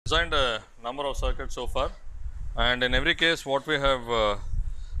designed a number of circuits so far, and in every case what we have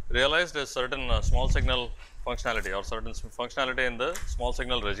realized is certain small signal functionality or certain functionality in the small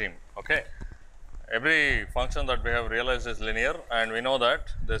signal regime. Okay. Every function that we have realized is linear, and we know that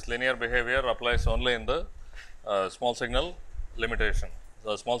this linear behavior applies only in the small signal limitation,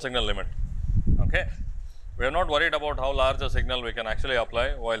 the small signal limit. Okay. We are not worried about how large a signal we can actually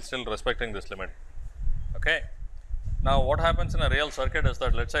apply while still respecting this limit. Okay. Now, what happens in a real circuit is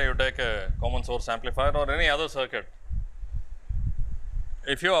that, let us say you take a common source amplifier or any other circuit.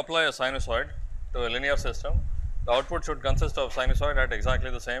 If you apply a sinusoid to a linear system, the output should consist of sinusoid at exactly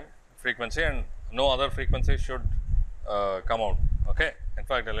the same frequency, and no other frequency should come out. Okay. In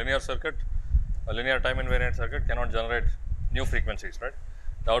fact, a linear circuit, a linear time invariant circuit cannot generate new frequencies, right.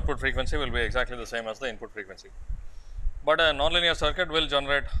 The output frequency will be exactly the same as the input frequency. But a nonlinear circuit will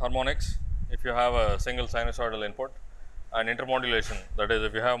generate harmonics if you have a single sinusoidal input, and intermodulation, that is,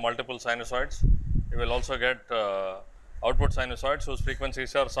 if you have multiple sinusoids, you will also get output sinusoids whose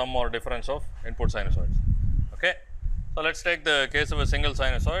frequencies are sum or difference of input sinusoids. Okay. So, let us take the case of a single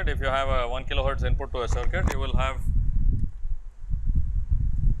sinusoid. If you have a 1 kilohertz input to a circuit, you will have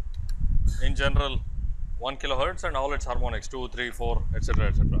in general 1 kilohertz and all its harmonics 2, 3, 4, etc.,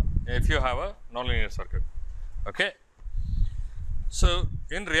 etc., if you have a nonlinear circuit. Okay. So,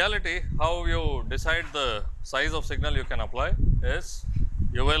 in reality, how you decide the size of signal you can apply is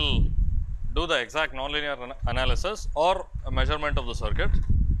you will do the exact nonlinear analysis or a measurement of the circuit.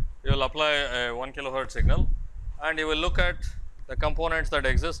 You will apply a 1 kilohertz signal, and you will look at the components that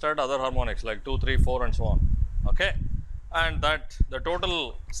exist at other harmonics like 2, 3, 4 and so on. Okay. And that the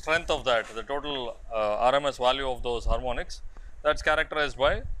total strength of that, the total RMS value of those harmonics, that is characterized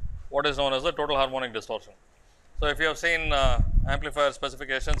by what is known as the total harmonic distortion. So, if you have seen amplifier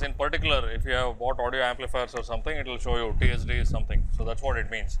specifications, in particular if you have bought audio amplifiers or something, it will show you TSD is something. So, that is what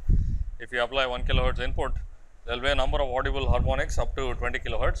it means. If you apply 1 kilohertz input, there will be a number of audible harmonics up to 20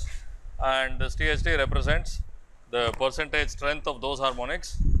 kilohertz, and this TSD represents the percentage strength of those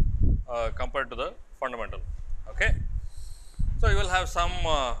harmonics compared to the fundamental. Okay. So, you will have some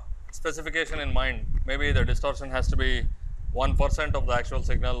specification in mind, maybe the distortion has to be 1% of the actual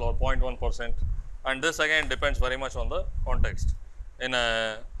signal or 0.1%, and this again depends very much on the context. In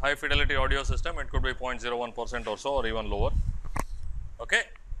a high fidelity audio system, it could be 0.01% or so, or even lower. Okay.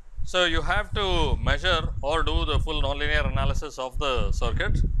 So, you have to measure or do the full nonlinear analysis of the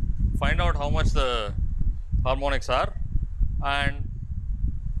circuit, find out how much the harmonics are, and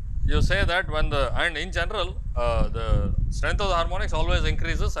you say that when the, and in general the strength of the harmonics always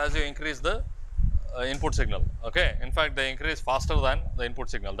increases as you increase the input signal. Okay. In fact, they increase faster than the input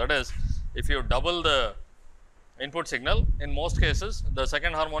signal. That is, if you double the input signal, in most cases the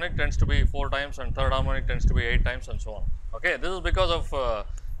second harmonic tends to be 4 times and third harmonic tends to be 8 times and so on. Okay. This is because of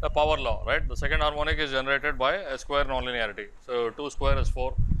the power law, right. The second harmonic is generated by a square nonlinearity. So, 2 square is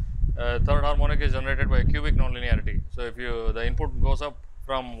 4. Third harmonic is generated by a cubic nonlinearity. So, if you the input goes up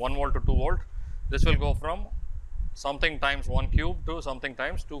from 1 volt to 2 volt, this will go from something times 1 cube to something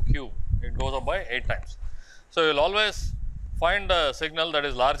times 2 cube. It goes up by 8 times. So, you will always find a signal that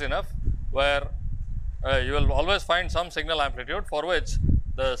is large enough where you will always find some signal amplitude for which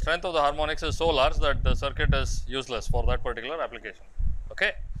the strength of the harmonics is so large that the circuit is useless for that particular application.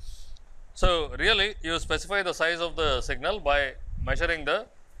 Okay. So, really you specify the size of the signal by measuring the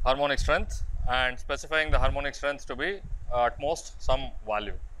harmonic strength and specifying the harmonic strength to be at most some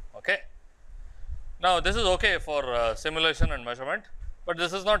value. Okay. Now, this is okay for simulation and measurement, but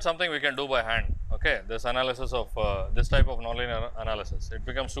this is not something we can do by hand. Okay. This analysis of this type of nonlinear analysis, it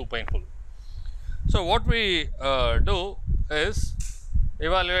becomes too painful. So, what we do is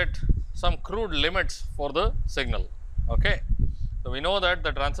evaluate some crude limits for the signal. Okay. So, we know that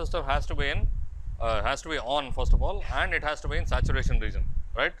the transistor has to be in on first of all, and it has to be in saturation region,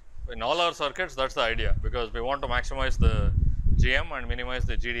 right. In all our circuits, that is the idea, because we want to maximize the GM and minimize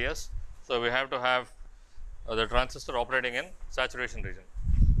the GDS. So, we have to have the transistor operating in saturation region.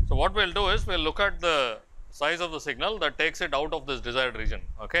 So, what we will do is we will look at the size of the signal that takes it out of this desired region.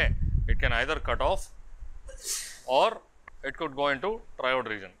 Okay. It can either cut off or it could go into triode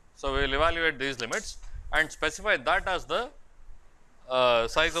region. So, we will evaluate these limits and specify that as the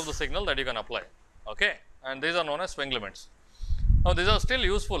size of the signal that you can apply. Okay. And these are known as swing limits. Now, these are still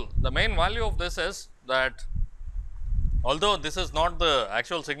useful. The main value of this is that although this is not the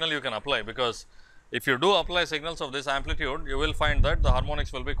actual signal you can apply, because if you do apply signals of this amplitude, you will find that the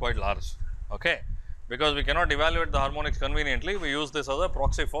harmonics will be quite large. Okay. Because we cannot evaluate the harmonics conveniently, we use this as a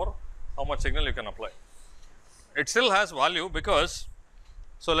proxy for how much signal you can apply. It still has value because,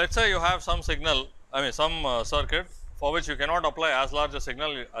 so let us say you have some signal, some circuit for which you cannot apply as large a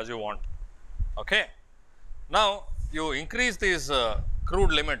signal as you want. Okay. Now, you increase these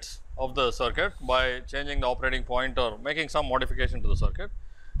crude limits of the circuit by changing the operating point or making some modification to the circuit.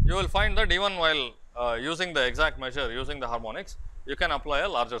 You will find that even while using the exact measure, using the harmonics, you can apply a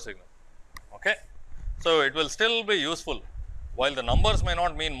larger signal. Okay. So, it will still be useful, while the numbers may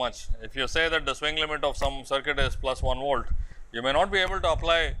not mean much. If you say that the swing limit of some circuit is plus 1 volt, you may not be able to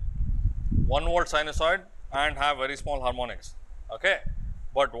apply 1 volt sinusoid and have very small harmonics. Okay.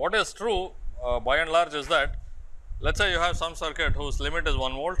 But what is true by and large is that, let us say you have some circuit whose limit is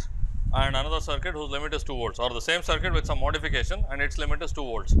 1 volt and another circuit whose limit is 2 volts, or the same circuit with some modification and its limit is 2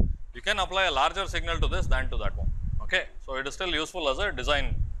 volts. You can apply a larger signal to this than to that one. Okay. So, it is still useful as a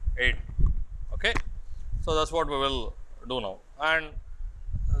design aid. Okay. So, that is what we will do now, and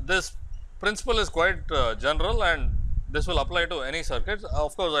this principle is quite general, and this will apply to any circuits.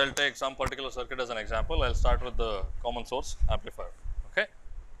 Of course, I will take some particular circuit as an example. I will start with the common source amplifier. Okay.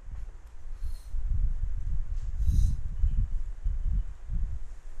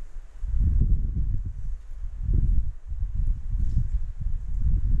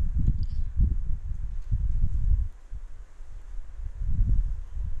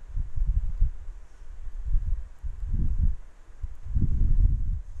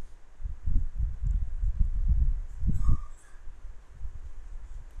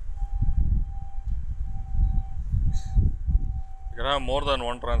 You can have more than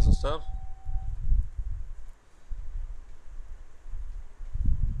one transistor.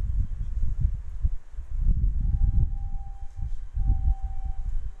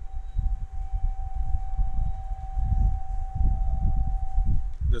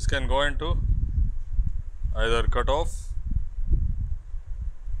 This can go into either cutoff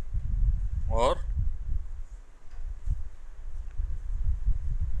or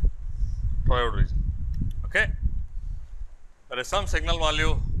triode region. Okay. There is some signal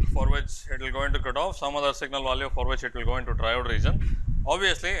value for which it will go into cutoff, some other signal value for which it will go into triode region.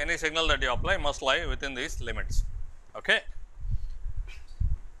 Obviously, any signal that you apply must lie within these limits. Okay.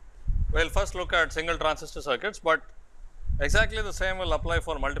 We will first look at single transistor circuits, but exactly the same will apply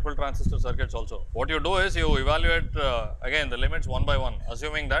for multiple transistor circuits also. What you do is you evaluate again the limits one by one,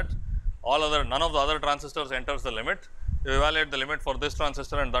 assuming that none of the other transistors enters the limit. You evaluate the limit for this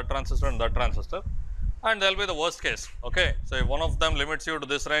transistor and that transistor and that transistor, and there will be the worst case. Okay. So, if one of them limits you to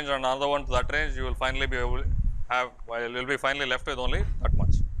this range and another one to that range, you will finally be able to have, well, you will be finally left with only that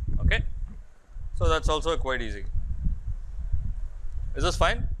much. Okay. So, that is also quite easy. Is this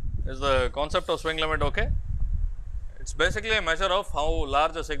fine? Is the concept of swing limit okay? It is basically a measure of how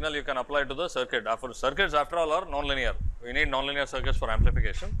large a signal you can apply to the circuit. Circuits after all are non-linear. We need non-linear circuits for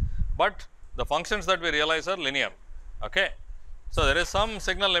amplification, but the functions that we realize are linear. Okay. So, there is some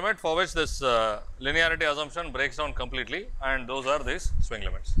signal limit for which this linearity assumption breaks down completely, and those are these swing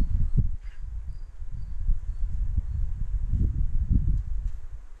limits.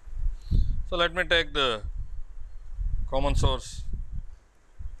 So, let me take the common source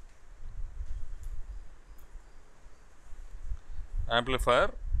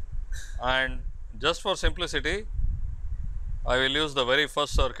amplifier, and just for simplicity I will use the very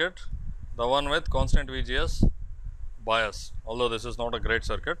first circuit, the one with constant VGS bias, although this is not a great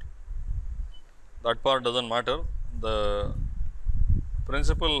circuit. That part does not matter. The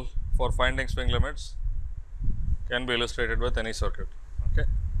principle for finding swing limits can be illustrated with any circuit. Okay.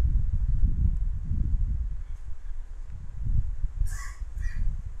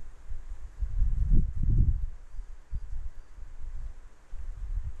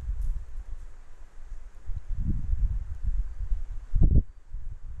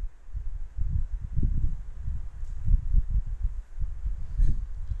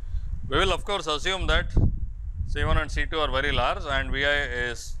 We will of course assume that C1 and C2 are very large and Vi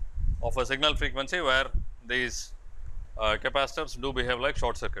is of a signal frequency where these capacitors do behave like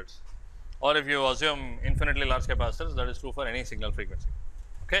short circuits, or if you assume infinitely large capacitors, that is true for any signal frequency.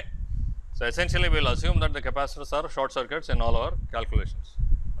 Okay. So, essentially we will assume that the capacitors are short circuits in all our calculations.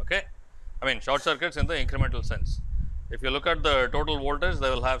 Okay. I mean short circuits in the incremental sense. If you look at the total voltage, they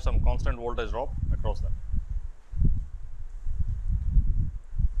will have some constant voltage drop across them.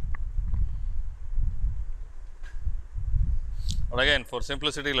 But again, for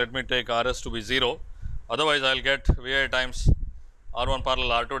simplicity, let me take Rs to be 0, otherwise I will get Vi times R1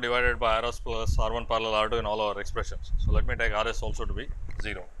 parallel R2 divided by Rs plus R1 parallel R2 in all our expressions. So, let me take Rs also to be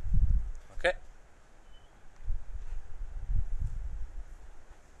 0. Okay.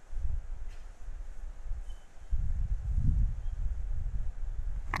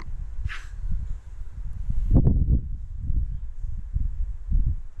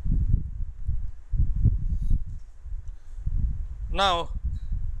 Now,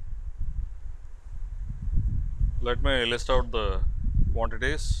 let me list out the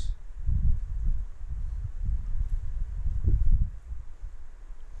quantities.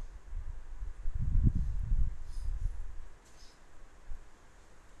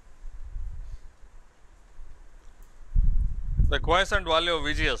 The quiescent value of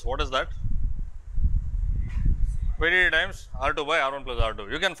VGS, what is that? VDD times R2 by R1 plus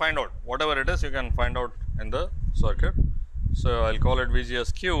R2. You can find out whatever it is, you can find out in the circuit. So, I will call it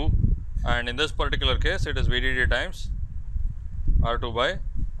VGS Q, and in this particular case it is VDD times R2 by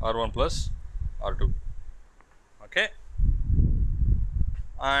R1 plus R2. Okay.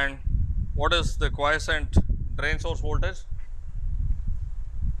 And what is the quiescent drain source voltage?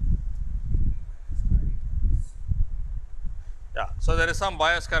 Yeah. So, there is some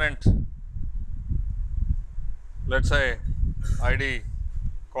bias current, let us say ID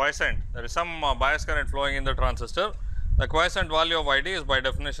quiescent, there is some bias current flowing in the transistor. The quiescent value of ID is by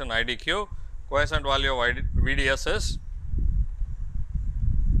definition IDQ, quiescent value of VDS is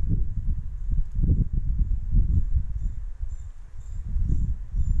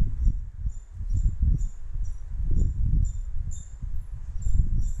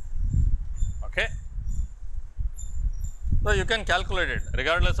okay. So, you can calculate it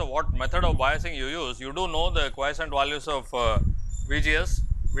regardless of what method of biasing you use, you do know the quiescent values of VGS,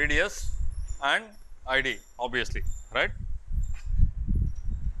 VDS and ID obviously, right.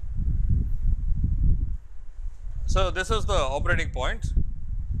 So, this is the operating point.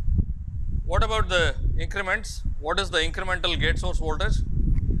 What about the increments? What is the incremental gate source voltage?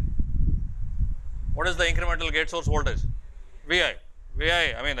 What is the incremental gate source voltage? VI.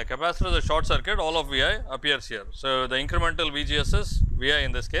 VI, I mean the capacitor is a short circuit, all of VI appears here. So, the incremental VGS is VI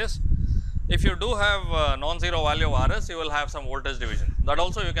in this case. If you do have non-zero value of RS, you will have some voltage division, that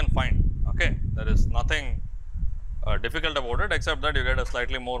also you can find. Okay. There is nothing difficult about it, except that you get a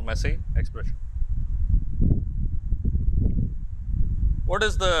slightly more messy expression. What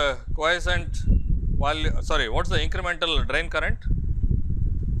is the quiescent value, sorry, what is the incremental drain current?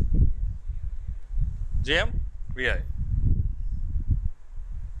 GM VI.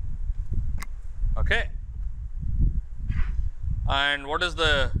 Okay. And what is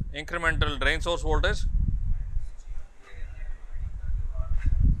the incremental drain source voltage?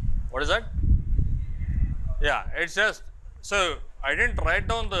 What is that? Yeah, it is just, so I did not write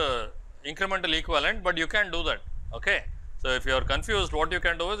down the incremental equivalent, but you can do that. Okay. So, if you are confused, what you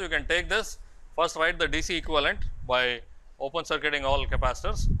can do is you can take this, first write the DC equivalent by open circuiting all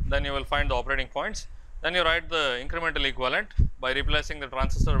capacitors, then you will find the operating points, then you write the incremental equivalent by replacing the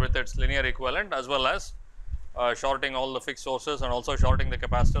transistor with its linear equivalent, as well as shorting all the fixed sources and also shorting the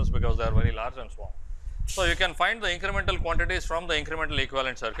capacitors because they are very large and so on. So, you can find the incremental quantities from the incremental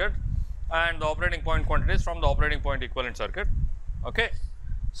equivalent circuit and the operating point quantities from the operating point equivalent circuit. Okay.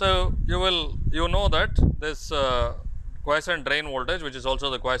 So, you know that this quiescent drain voltage, which is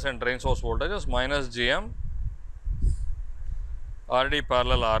also the quiescent drain source voltage, is minus GM RD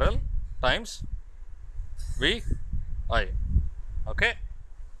parallel RL times VI. Okay.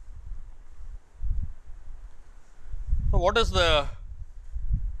 So, what is the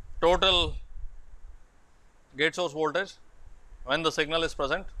total gate source voltage when the signal is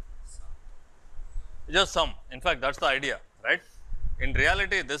present? Just sum. In fact, that is the idea, right. In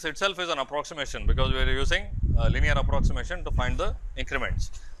reality, this itself is an approximation, because we are using linear approximation to find the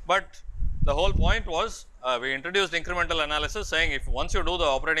increments. But the whole point was we introduced incremental analysis, saying if once you do the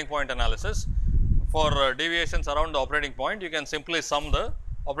operating point analysis for deviations around the operating point, you can simply sum the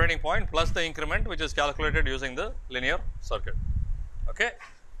operating point plus the increment, which is calculated using the linear circuit. Okay.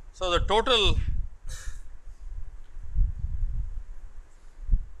 So, the total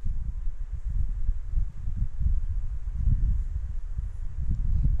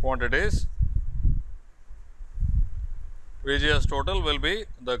quantities VGS total will be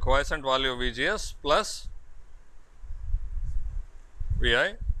the quiescent value of VGS plus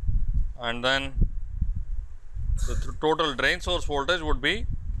VI, and then the total drain source voltage would be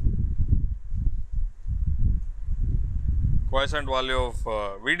quiescent value of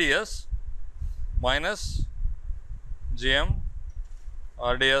VDS minus GM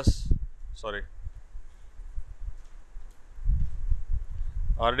RDS, sorry,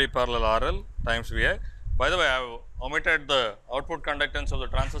 RD parallel RL times VI. By the way, I have omitted the output conductance of the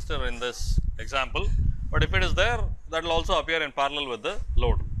transistor in this example, but if it is there, that will also appear in parallel with the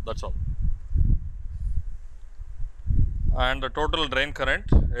load, that is all. And the total drain current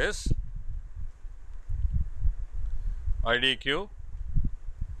is IDQ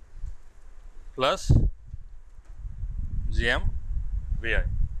plus GM VI.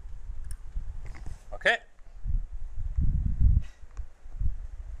 Okay.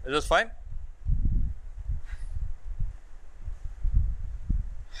 Is this fine?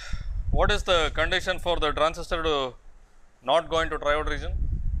 What is the condition for the transistor to not go into triode region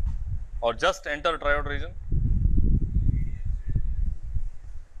or just enter triode region?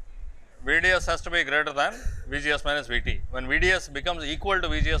 VDS has to be greater than VGS minus VT. When VDS becomes equal to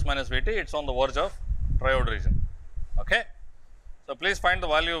VGS minus VT, it is on the verge of triode region. Okay. So, please find the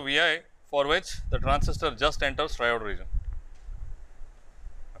value of Vi for which the transistor just enters triode region.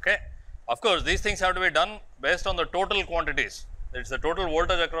 Okay. Of course, these things have to be done based on the total quantities. It is the total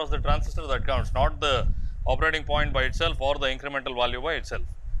voltage across the transistor that counts, not the operating point by itself or the incremental value by itself.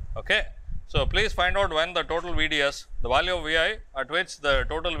 Okay. So, please find out when the total VDS, the value of Vi at which the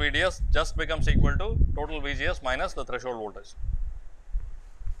total VDS just becomes equal to total VGS minus the threshold voltage.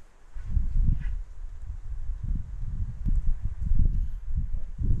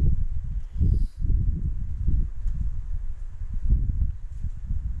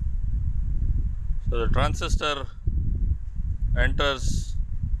 So, the transistor enters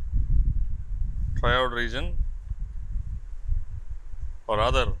triode region, or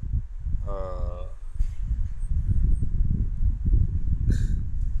rather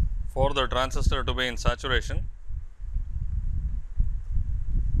for the transistor to be in saturation,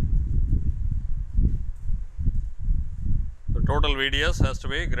 the total VDS has to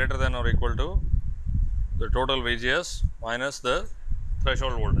be greater than or equal to the total VGS minus the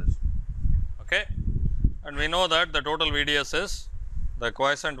threshold voltage. Okay. And we know that the total VDS is the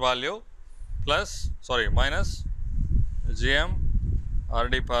quiescent value minus GM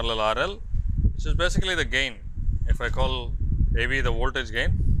RD parallel RL, which is basically the gain. If I call AV the voltage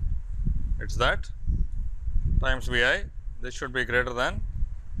gain, it is that times Vi. This should be greater than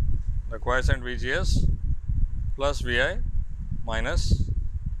the quiescent VGS plus Vi minus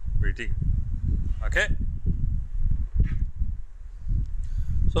Vt. Okay.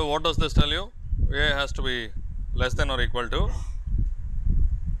 So, what does this tell you? Vi has to be less than or equal to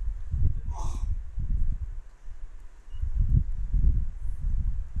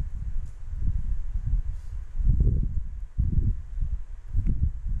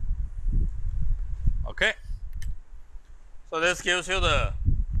okay. So, this gives you the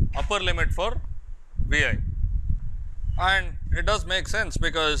upper limit for Vi, and it does make sense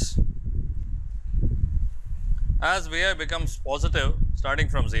because as Vi becomes positive starting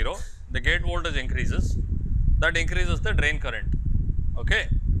from 0, the gate voltage increases, that increases the drain current. Okay.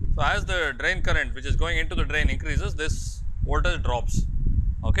 So, as the drain current which is going into the drain increases, this voltage drops.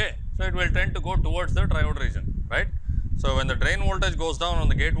 Okay. So, it will tend to go towards the triode region, right. So, when the drain voltage goes down and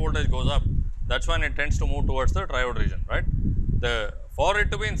the gate voltage goes up, that is when it tends to move towards the triode region, right. For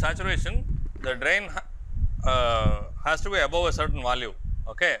it to be in saturation, the drain has to be above a certain value.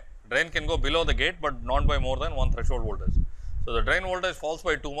 Okay. Drain can go below the gate, but not by more than one threshold voltage. So, the drain voltage falls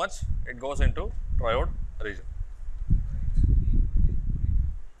by too much, it goes into triode region.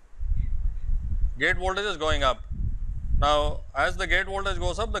 Gate voltage is going up. Now, as the gate voltage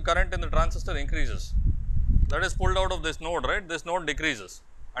goes up, the current in the transistor increases. That is pulled out of this node, right. This node decreases,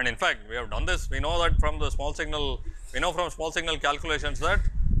 and in fact, we have done this. We know that from the small signal, we know from small signal calculations that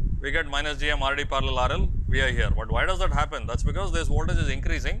we get minus GM RD parallel RL Vi here. But why does that happen? That is because this voltage is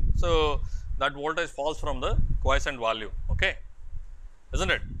increasing. So, that voltage falls from the quiescent value, okay, isn't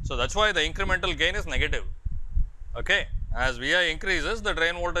it? So, that is why the incremental gain is negative. Okay. As Vi increases, the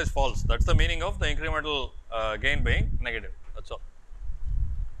drain voltage falls. That is the meaning of the incremental gain being negative, that is all.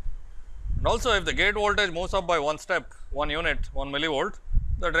 And also, if the gate voltage moves up by one step, 1 unit, 1 millivolt,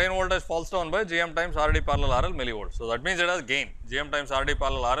 the drain voltage falls down by Gm times Rd parallel RL millivolts. So, that means it has gain. Gm times Rd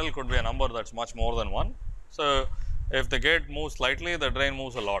parallel RL could be a number that is much more than 1. So, if the gate moves slightly, the drain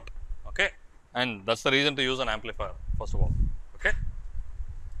moves a lot, okay, and that is the reason to use an amplifier first of all, okay.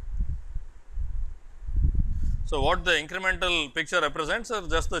 So, what the incremental picture represents are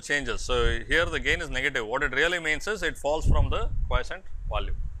just the changes. So, here the gain is negative. What it really means is it falls from the quiescent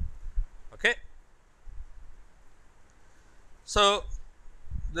value, okay. So,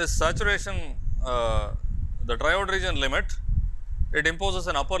 this saturation, the triode region limit, it imposes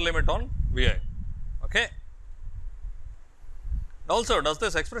an upper limit on Vi, okay. Also, does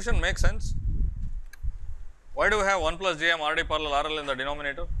this expression make sense? Why do we have 1 plus Gm Rd parallel RL in the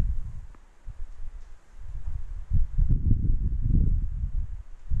denominator?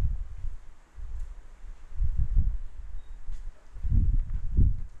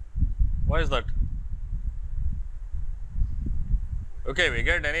 Why is that? Okay, we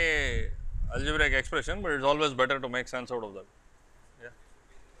get any algebraic expression, but it is always better to make sense out of that. Yeah.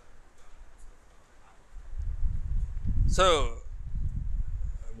 So,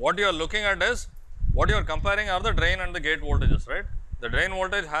 what you are looking at is, what you are comparing are the drain and the gate voltages, right. the drain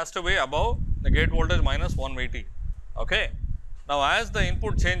voltage has to be above the gate voltage minus 1 Vt. Okay. Now, as the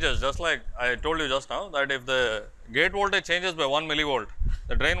input changes, just like I told you just now, that if the gate voltage changes by 1 millivolt,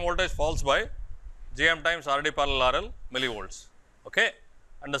 the drain voltage falls by Gm times Rd parallel RL millivolts. Okay.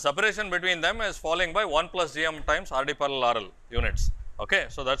 And the separation between them is falling by 1 plus Gm times Rd parallel RL units. Okay.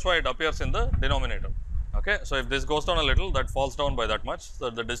 So, that is why it appears in the denominator. Okay. So, if this goes down a little, that falls down by that much. So,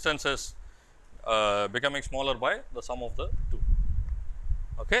 the distance is becoming smaller by the sum of the two.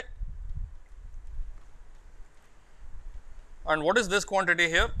 Okay. And what is this quantity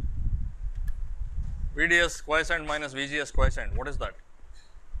here? VDS quiescent minus VGS quiescent. What is that?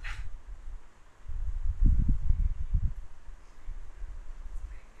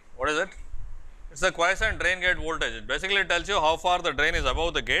 What is it? It is the quiescent drain gate voltage. It basically tells you how far the drain is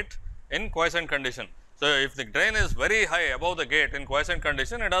above the gate in quiescent condition. So, if the drain is very high above the gate in quiescent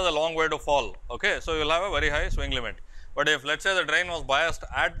condition, it has a long way to fall. Okay. So, you will have a very high swing limit. But if let us say the drain was biased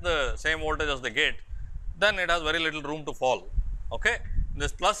at the same voltage as the gate, then it has very little room to fall. Okay.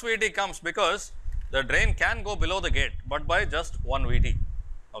 This plus Vt comes because the drain can go below the gate, but by just 1 Vt.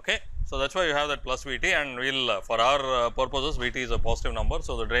 Okay. So, that is why you have that plus Vt, and we will for our purposes Vt is a positive number.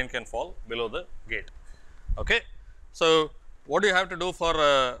 So, the drain can fall below the gate. Okay. So, what do you have to do for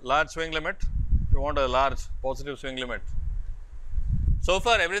a large swing limit? If you want a large positive swing limit. So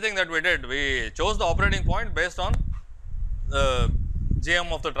far everything that we did, we chose the operating point based on the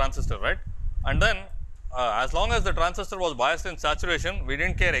Gm of the transistor, right. And then as long as the transistor was biased in saturation, we did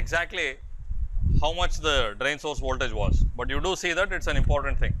not care exactly how much the drain source voltage was, but you do see that it is an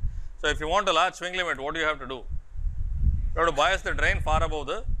important thing. So, if you want a large swing limit, what do you have to do? You have to bias the drain far above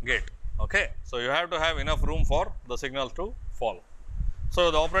the gate. Okay. So, you have to have enough room for the signal to fall. So,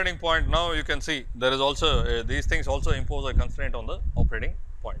 the operating point, now you can see there is also these things also impose a constraint on the operating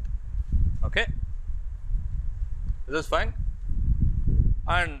point. Okay. Is this fine?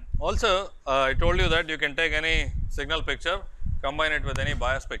 And also I told you that you can take any signal picture, combine it with any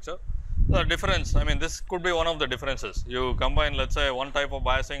bias picture. The difference, I mean this could be one of the differences. You combine, let us say, one type of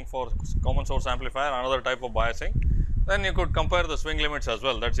biasing for common source amplifier, another type of biasing, then you could compare the swing limits as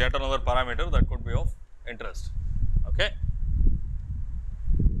well. That is yet another parameter that could be of interest. Okay.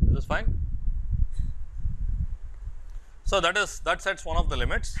 Is this fine? So, that sets one of the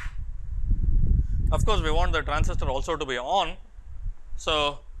limits. Of course, we want the transistor also to be on.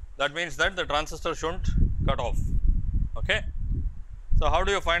 So, that means that the transistor should not cut off. Okay. So, how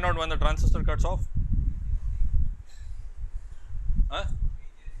do you find out when the transistor cuts off?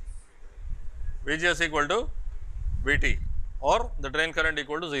 VGS equal to Vt or the drain current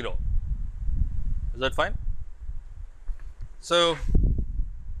equal to 0. Is that fine? So,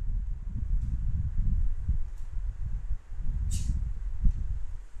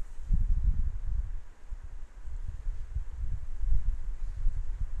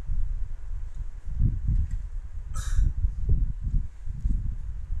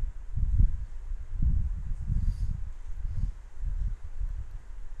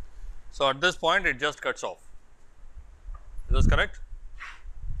 at this point it just cuts off. Is this correct?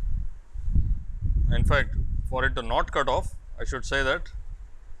 In fact, for it to not cut off, I should say that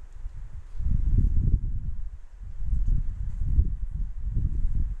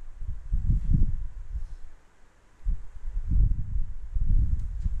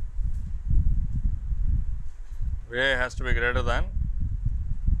VA has to be greater than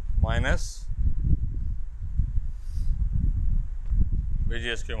minus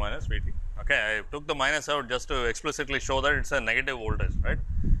VGSQ minus Vt. Okay, I took the minus out just to explicitly show that it is a negative voltage, right.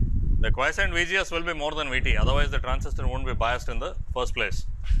 The quiescent VGS will be more than Vt, otherwise the transistor will not be biased in the first place.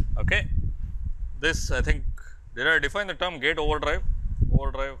 Okay. This I think, did I define the term gate overdrive?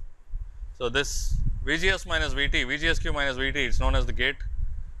 Overdrive. So, this VGS minus Vt, VGSQ minus Vt, it is known as the gate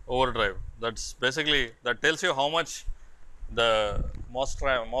overdrive. That is basically, that tells you how much the MOS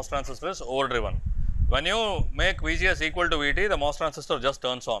transistor is overdriven. When you make VGS equal to Vt, the MOS transistor just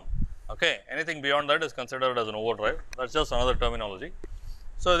turns on. Okay. Anything beyond that is considered as an overdrive. That is just another terminology.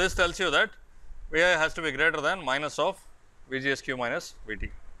 So, this tells you that Vi has to be greater than minus of VGSQ minus Vt.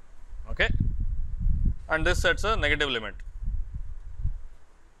 Okay. And this sets a negative limit.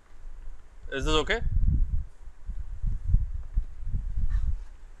 Is this okay?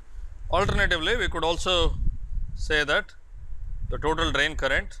 Alternatively, we could also say that the total drain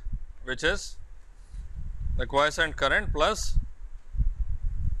current, which is the quiescent current plus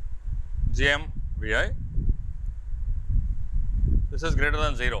Gm Vi, this is greater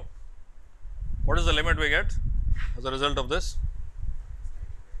than 0. What is the limit we get as a result of this?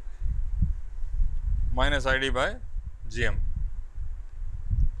 Minus Id by Gm.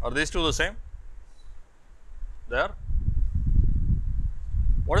 Are these two the same? They are?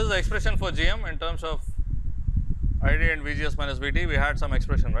 What is the expression for GM in terms of ID and VGS minus VT? We had some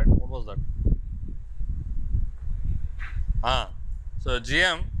expression, right? What was that? So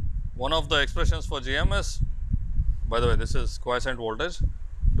GM, one of the expressions for GM is, by the way, this is quiescent voltage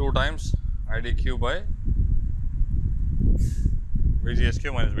 2 times IDQ by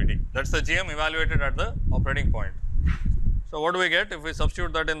VGSQ minus VT. That is the GM evaluated at the operating point. So, what do we get if we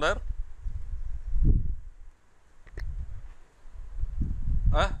substitute that in there?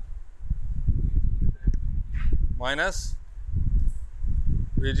 Minus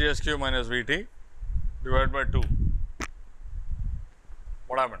VGSQ minus VT divided by 2.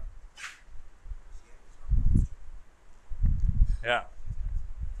 What happened? Yeah.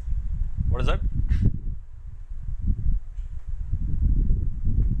 What is that?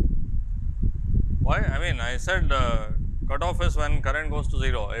 Why? I mean, I said cutoff is when current goes to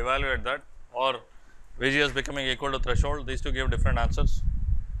 0. Evaluate that, or VGS becoming equal to threshold. These two give different answers.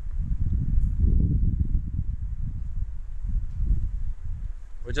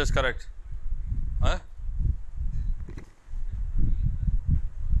 Which is correct?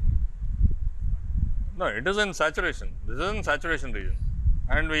 No, it is in saturation. This is in saturation region,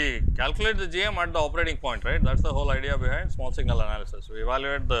 and we calculate the GM at the operating point, right? That is the whole idea behind small signal analysis. We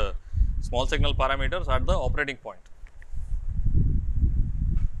evaluate the small signal parameters at the operating point.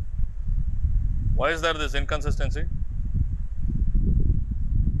 Why is there this inconsistency?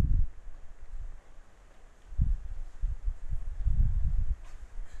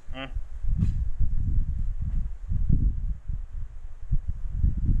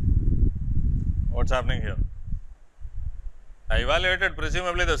 What is happening here? I evaluated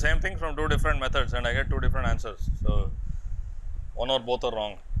presumably the same thing from 2 different methods and I get 2 different answers. So, one or both are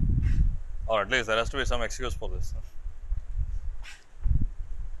wrong, or at least there has to be some excuse for this.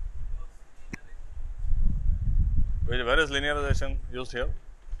 Where is linearization used here?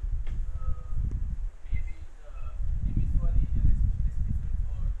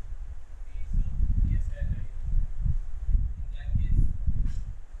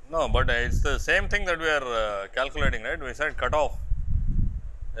 No, but it is the same thing that we are calculating, right? We said cutoff.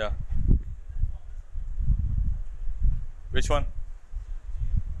 Yeah. Which one?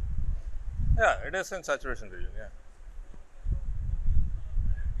 Yeah, it is in saturation region. Yeah.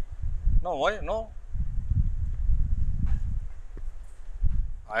 No, why? No.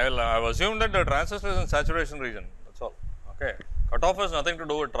 I will assume that the transistor is in saturation region. That's all. Okay. Cutoff has nothing to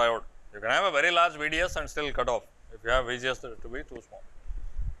do with triode. You can have a very large VDS and still cut off if you have VGS to be too small.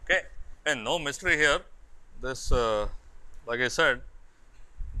 Okay, and no mystery here. This, like I said,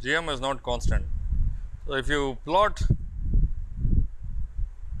 GM is not constant. So, if you plot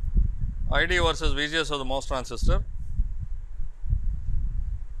ID versus VGS of the MOS transistor,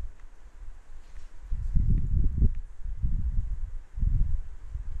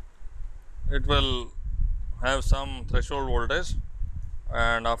 it will have some threshold voltage,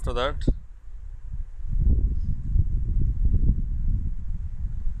 and after that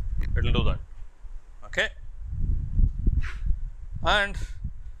it will do that. Okay. And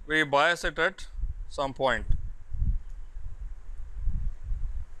we bias it at some point.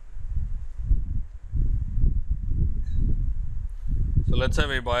 So, let us say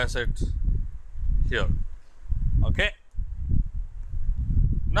we bias it here. Okay.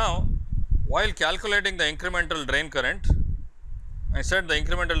 Now, while calculating the incremental drain current, I said the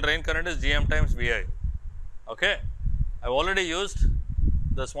incremental drain current is GM times VI. Okay. I have already used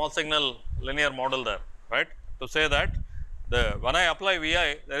the small signal linear model there, right, to say that when I apply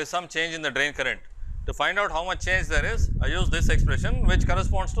VI, there is some change in the drain current. To find out how much change there is, I use this expression which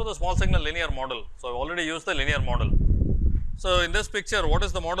corresponds to the small signal linear model. So, I have already used the linear model. So, in this picture, what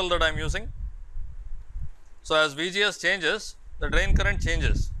is the model that I am using? So, as VGS changes, the drain current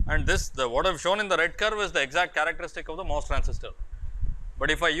changes, and this what I have shown in the red curve is the exact characteristic of the MOS transistor. But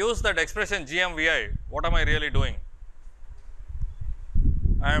if I use that expression GMVI, what am I really doing?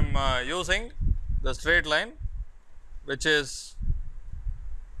 I am using the straight line which is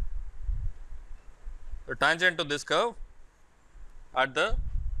the tangent to this curve at the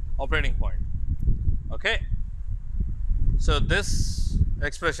operating point. Okay. So, this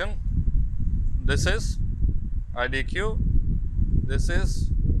expression, this is IDQ, this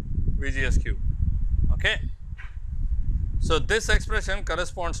is VGSQ. Okay. So, this expression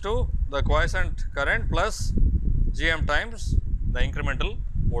corresponds to the quiescent current plus GM times the incremental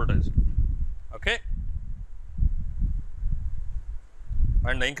voltage. Okay.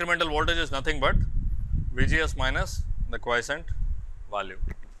 And the incremental voltage is nothing but VGS minus the quiescent value,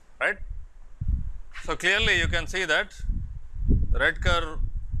 right. So, clearly you can see that the red curve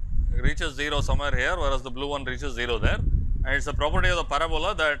reaches 0 somewhere here, whereas the blue one reaches 0 there. and it's the property of the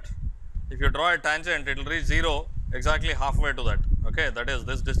parabola that if you draw a tangent, it will reach 0 exactly halfway to that. Okay, that is,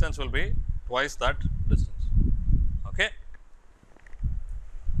 this distance will be twice that distance. Okay.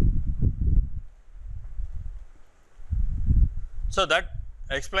 So, that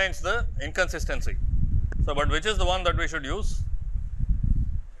explains the inconsistency. So, but which is the one that we should use?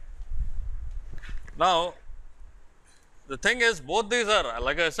 Now, the thing is, both these are,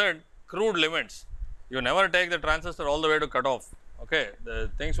 like I said, crude limits. You never take the transistor all the way to cutoff. Okay, the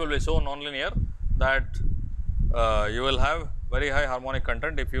things will be so nonlinear that you will have very high harmonic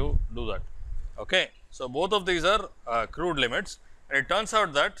content if you do that. Okay, so both of these are crude limits, and it turns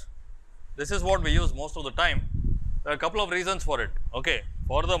out that this is what we use most of the time. There are a couple of reasons for it. Okay,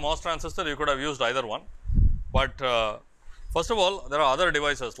 for the MOS transistor, you could have used either one, but first of all, there are other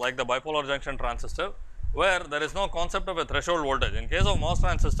devices like the bipolar junction transistor, where there is no concept of a threshold voltage. In case of MOS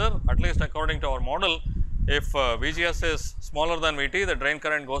transistor, at least according to our model, if VGS is smaller than VT, the drain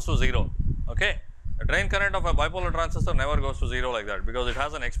current goes to 0. Okay, the drain current of a bipolar transistor never goes to 0 like that, because it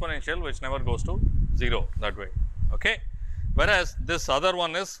has an exponential which never goes to 0 that way. Okay, whereas this other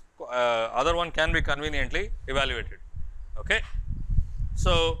one is other one can be conveniently evaluated. Okay,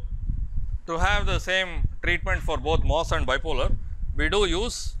 so to have the same treatment for both MOS and bipolar, we do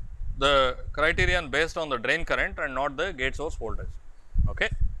use the criterion based on the drain current and not the gate source voltage. Okay.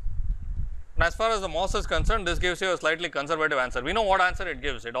 And as far as the MOS is concerned, this gives you a slightly conservative answer. We know what answer it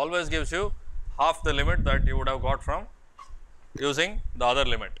gives. It always gives you half the limit that you would have got from using the other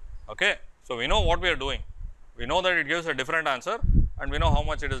limit. Okay. So, we know what we are doing. We know that it gives a different answer, and we know how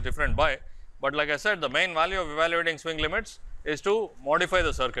much it is different by. But like I said, the main value of evaluating swing limits is to modify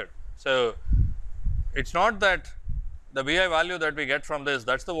the circuit. So, it is not that the Vi value that we get from this,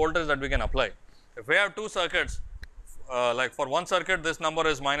 that is the voltage that we can apply. If we have two circuits, like for one circuit this number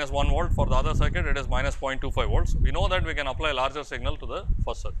is minus 1 volt, for the other circuit it is minus 0.25 volts. We know that we can apply larger signal to the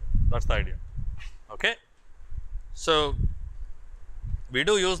first circuit, that is the idea. Okay. So, we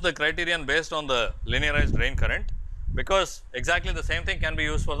do use the criterion based on the linearized drain current, because exactly the same thing can be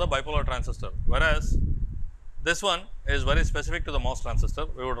used for the bipolar transistor, whereas this one is very specific to the MOS transistor.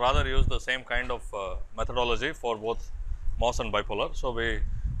 We would rather use the same kind of methodology for both MOS and bipolar. So, we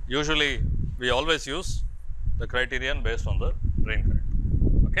always use the criterion based on the drain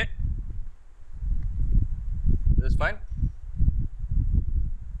current. Okay. This is fine.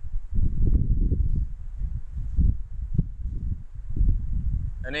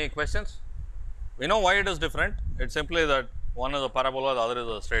 Any questions? We know why it is different. It is simply that one is a parabola, the other is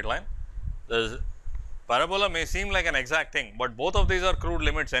a straight line. The parabola may seem like an exact thing, but both of these are crude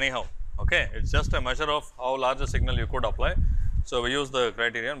limits anyhow. Okay, it is just a measure of how large a signal you could apply. So, we use the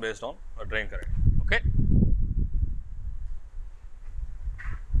criterion based on a drain current. Okay.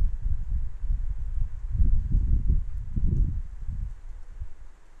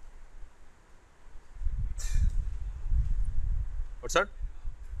 What's that?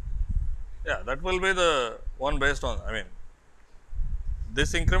 Yeah, that will be the one based on, I mean,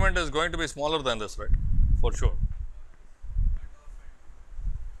 this increment is going to be smaller than this, right, for sure.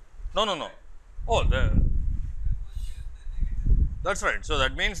 No, no, no. Oh, that's right. So,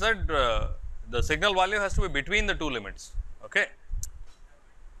 that means that the signal value has to be between the two limits. Okay.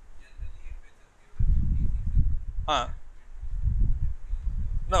 No,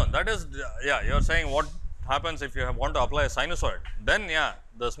 that is, yeah, you are saying what happens if you want to apply a sinusoid, then yeah,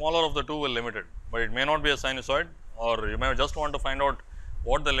 the smaller of the two will limit it, but it may not be a sinusoid, or you may just want to find out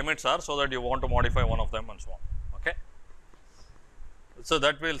what the limits are, so that you want to modify one of them and so on. Okay. So,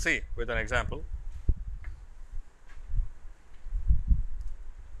 that we will see with an example.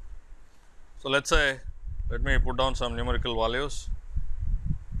 So, let us say, let me put down some numerical values.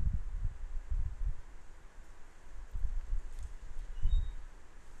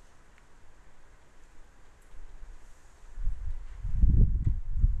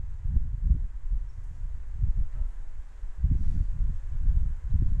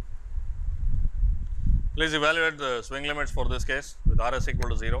 Please evaluate the swing limits for this case with Rs equal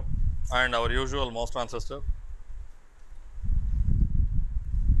to 0 and our usual MOS transistor.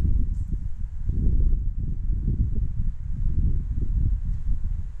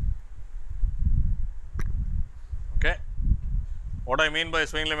 Okay. What I mean by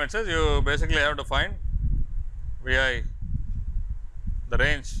swing limits is you basically have to find Vi, the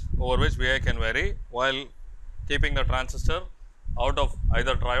range over which Vi can vary, while keeping the transistor out of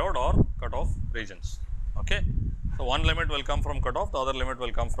either triode or cutoff regions. Okay. So, one limit will come from cutoff, the other limit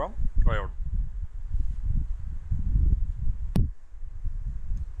will come from triode.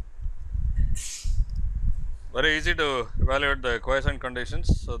 Very easy to evaluate the quiescent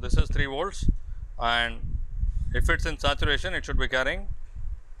conditions. So, this is 3 volts and if it's in saturation, it should be carrying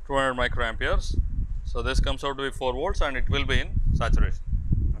 200 microamperes. So, this comes out to be 4 volts and it will be in saturation.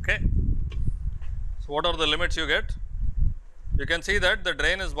 Okay. So, what are the limits you get? You can see that the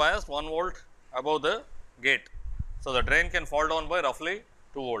drain is biased 1 volt above the gate. So, the drain can fall down by roughly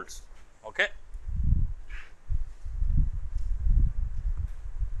 2 volts. Okay.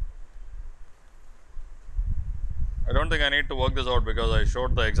 I do not think I need to work this out because I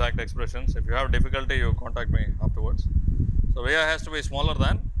showed the exact expressions. If you have difficulty, you contact me afterwards. So, Vi has to be smaller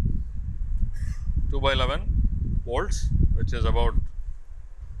than 2 by 11 volts, which is about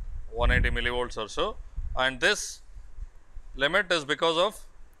 180 millivolts or so, and this limit is because of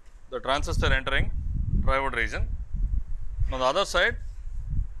the transistor entering triode region. On the other side,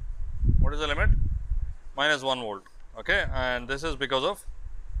 what is the limit? Minus 1 volt, okay, and this is because of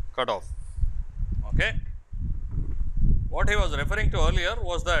cutoff. Okay. What he was referring to earlier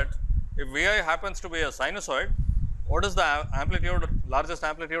was that if Vi happens to be a sinusoid, what is the amplitude, largest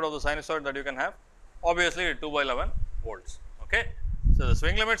amplitude of the sinusoid that you can have? Obviously, 2 by 11 volts. Okay. So, the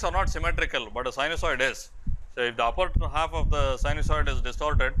swing limits are not symmetrical, but a sinusoid is. So, if the upper half of the sinusoid is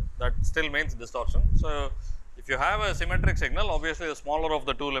distorted, that still means distortion. So, if you have a symmetric signal, obviously, the smaller of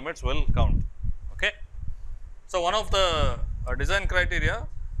the two limits will count. Okay. So, one of the design criteria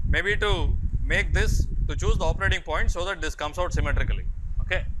may be to make this, to choose the operating point, so that this comes out symmetrically.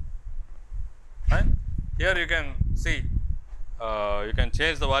 Okay. And here you can see, you can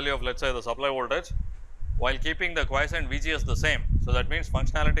change the value of, let us say, the supply voltage while keeping the quiescent VGS the same. So, that means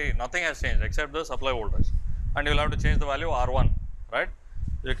functionality, nothing has changed except the supply voltage, and you will have to change the value R1, right.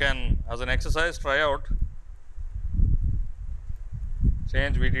 You can, as an exercise, try out,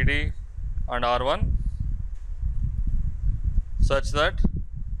 change VDD and R1 such that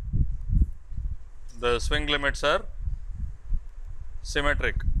the swing limits are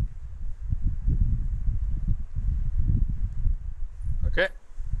symmetric. Okay.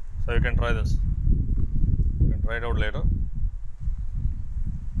 So, you can try this, you can try it out later.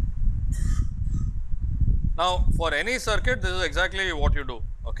 Now, for any circuit, this is exactly what you do.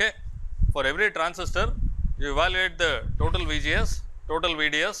 Okay. For every transistor, you evaluate the total VGS, total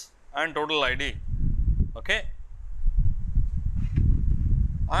VDS and total ID. Okay.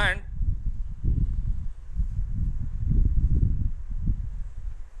 And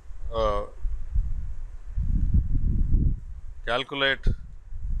calculate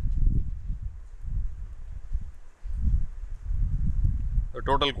the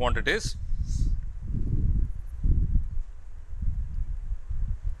total quantities.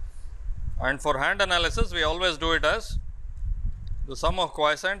 And for hand analysis, we always do it as the sum of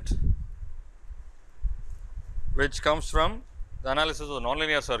quiescent, which comes from the analysis of the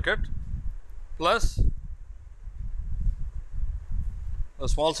nonlinear circuit, plus the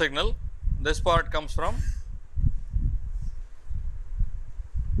small signal. This part comes from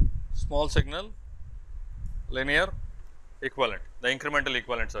small signal linear equivalent, the incremental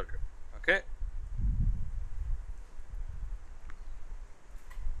equivalent circuit. Okay.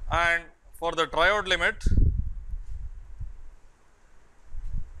 And for the triode limit,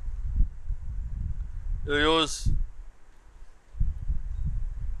 you use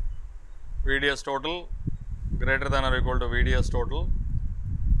VDS total greater than or equal to VDS total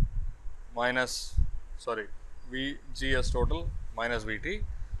minus, sorry, VGS total minus VT,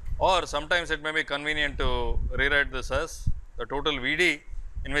 or sometimes it may be convenient to rewrite this as the total VD,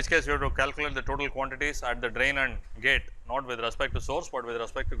 in which case you have to calculate the total quantities at the drain and gate, not with respect to source, but with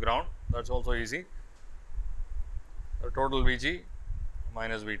respect to ground. That is also easy. The total VG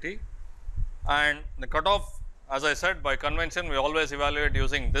minus VT, and the cutoff, as I said, by convention we always evaluate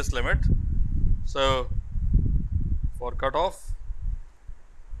using this limit. So, for cutoff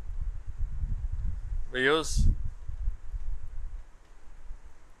we use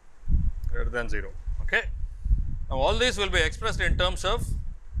greater than 0. Okay. Now, all these will be expressed in terms of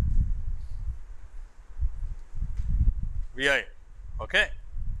Vi. Okay.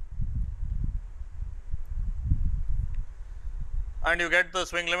 And you get the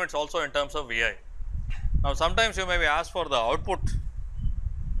swing limits also in terms of Vi. Now, sometimes you may be asked for the output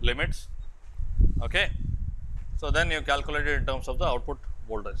limits. Okay. So, then you calculate it in terms of the output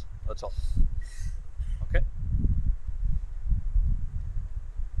voltage, that is all. Okay.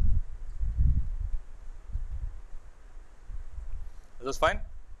 Is this fine?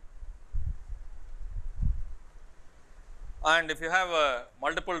 And if you have a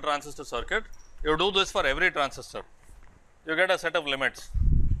multiple transistor circuit, you do this for every transistor, you get a set of limits.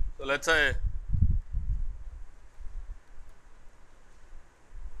 So, let us say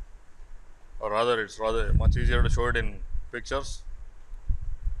or rather it is rather much easier to show it in pictures.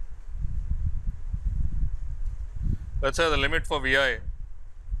 Let us say the limit for Vi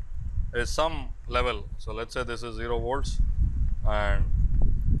is some level. So, let us say this is 0 volts, and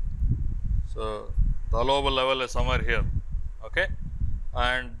so the allowable level is somewhere here, okay,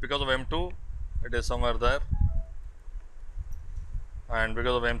 and because of M2 it is somewhere there, and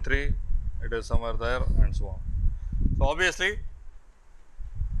because of M3 it is somewhere there, and so on. So, obviously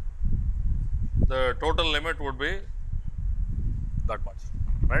the total limit would be that much,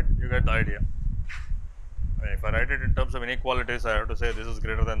 right? You get the idea. I mean, if I write it in terms of inequalities, I have to say this is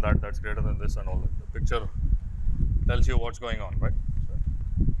greater than that, that's greater than this, and all that. The picture tells you what's going on, right? So,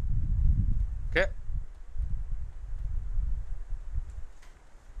 okay.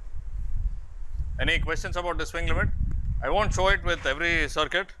 Any questions about the swing limit? I won't show it with every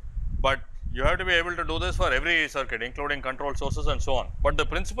circuit, but you have to be able to do this for every circuit, including control sources and so on. But the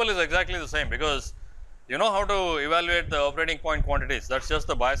principle is exactly the same, because you know how to evaluate the operating point quantities. That's just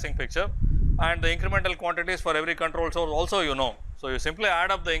the biasing picture, and the incremental quantities for every control source also you know. So, you simply add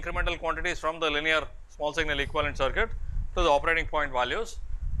up the incremental quantities from the linear small signal equivalent circuit to the operating point values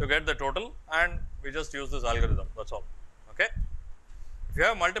to get the total, and we just use this algorithm, that is all. Okay. If you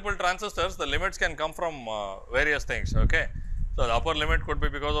have multiple transistors, the limits can come from various things. Okay. So, the upper limit could be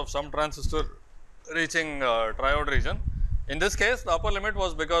because of some transistor reaching triode region. In this case, the upper limit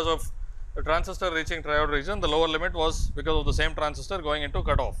was because of the transistor reaching triode region, the lower limit was because of the same transistor going into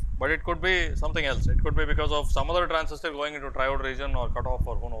cutoff, but it could be something else. It could be because of some other transistor going into triode region or cutoff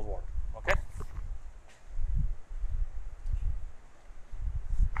or who knows what. Okay.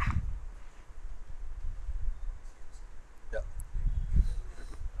 Yeah.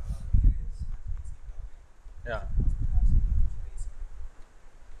 Yeah.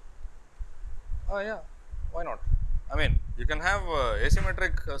 Yeah. Why not? I mean, you can have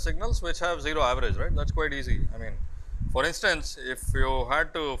asymmetric signals which have 0 average, right? That is quite easy. I mean, for instance, if you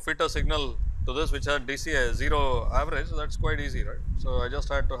had to fit a signal to this which had DC 0 average, that is quite easy, right? So, I just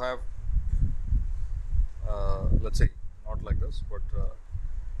had to have, let us see, not like this, but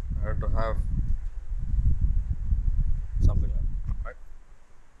I had to have something like that, right?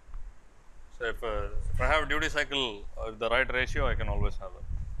 So, if I have duty cycle the right ratio, I can always have that.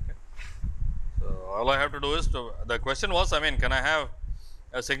 So, all I have to do is the question was, I mean, can I have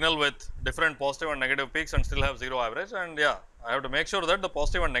a signal with different positive and negative peaks and still have 0 average, and yeah, I have to make sure that the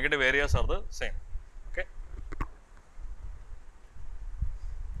positive and negative areas are the same. Okay.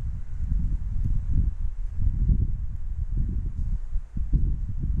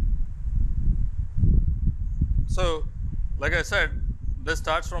 So, like I said, this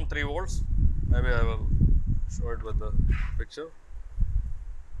starts from 3 volts, maybe I will show it with the picture.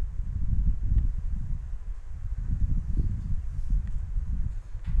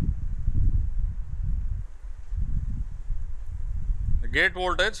 Gate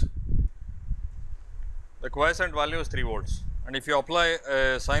voltage, the quiescent value is 3 volts, and if you apply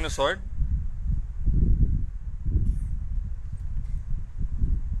a sinusoid,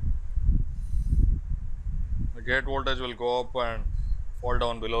 the gate voltage will go up and fall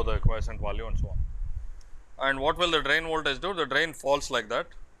down below the quiescent value and so on. And what will the drain voltage do? The drain falls like that,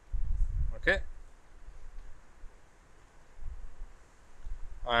 okay,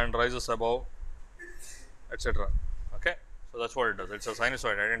 and rises above, etc. Okay. So, that is what it does. It is a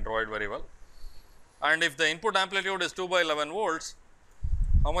sinusoid, I did not draw it very well. And if the input amplitude is 2 by 11 volts,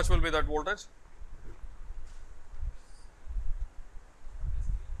 how much will be that voltage?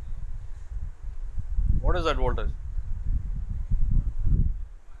 What is that voltage?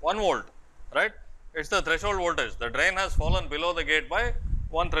 1 volt, right? It is the threshold voltage. The drain has fallen below the gate by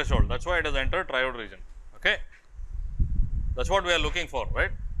 1 threshold. That is why it has entered triode region. Okay. That is what we are looking for,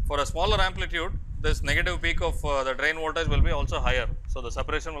 right? For a smaller amplitude, this negative peak of the drain voltage will be also higher. So, the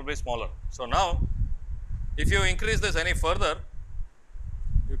separation will be smaller. So, now if you increase this any further,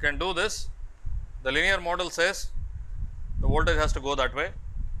 you can do this. The linear model says the voltage has to go that way,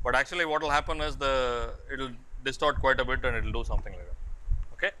 but actually what will happen is it will distort quite a bit and it will do something like that.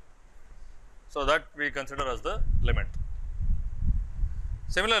 Okay. So, that we consider as the limit.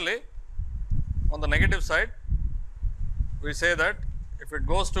 Similarly, on the negative side, we say that if it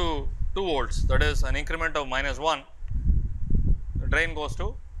goes to 2 volts, that is an increment of -1, the drain goes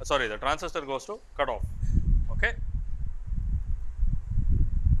to the transistor goes to cutoff. Okay.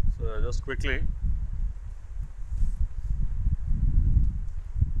 So, just quickly,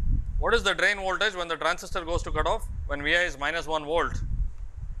 what is the drain voltage when the transistor goes to cutoff? When Vi is -1 volt,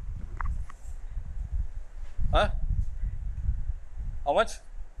 how much?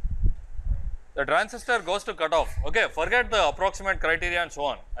 The transistor goes to cutoff. Okay, forget the approximate criteria and so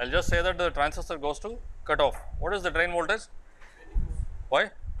on. I will just say that the transistor goes to cutoff. What is the drain voltage?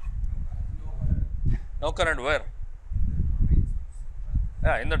 Why? No current where?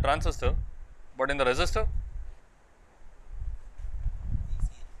 Yeah, in the transistor, but in the resistor?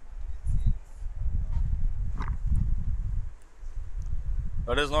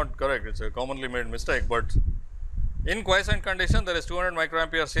 That is not correct. It's a commonly made mistake, but in quiescent condition, there is 200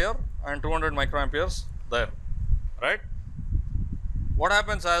 microamperes here and 200 microamperes there, right? What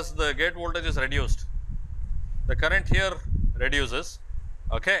happens as the gate voltage is reduced? The current here reduces,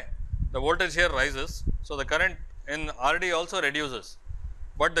 okay? The voltage here rises, so the current in RD also reduces,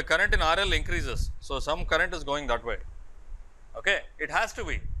 but the current in RL increases. So, some current is going that way, okay? It has to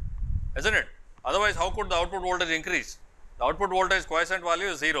be, isn't it? Otherwise, how could the output voltage increase? The output voltage quiescent value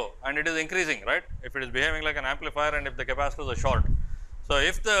is 0 and it is increasing, right? If it is behaving like an amplifier and if the capacitors are short. So,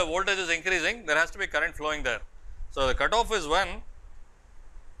 if the voltage is increasing, there has to be current flowing there. So, the cutoff is when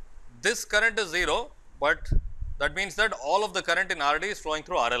this current is 0, but that means that all of the current in RD is flowing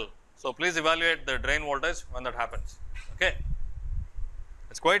through RL. So, please evaluate the drain voltage when that happens, okay.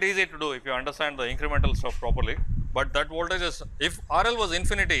 It is quite easy to do if you understand the incremental stuff properly, but that voltage is, if RL was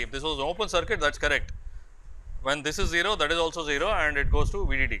infinity, if this was an open circuit, that is correct. When this is 0, that is also 0 and it goes to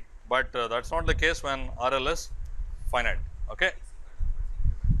VDD, but that is not the case when RL is finite, okay.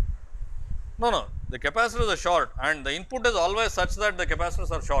 No, the capacitors are short and the input is always such that the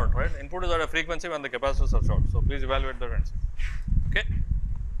capacitors are short, right. Input is at a frequency when the capacitors are short. So, please evaluate the trends, okay.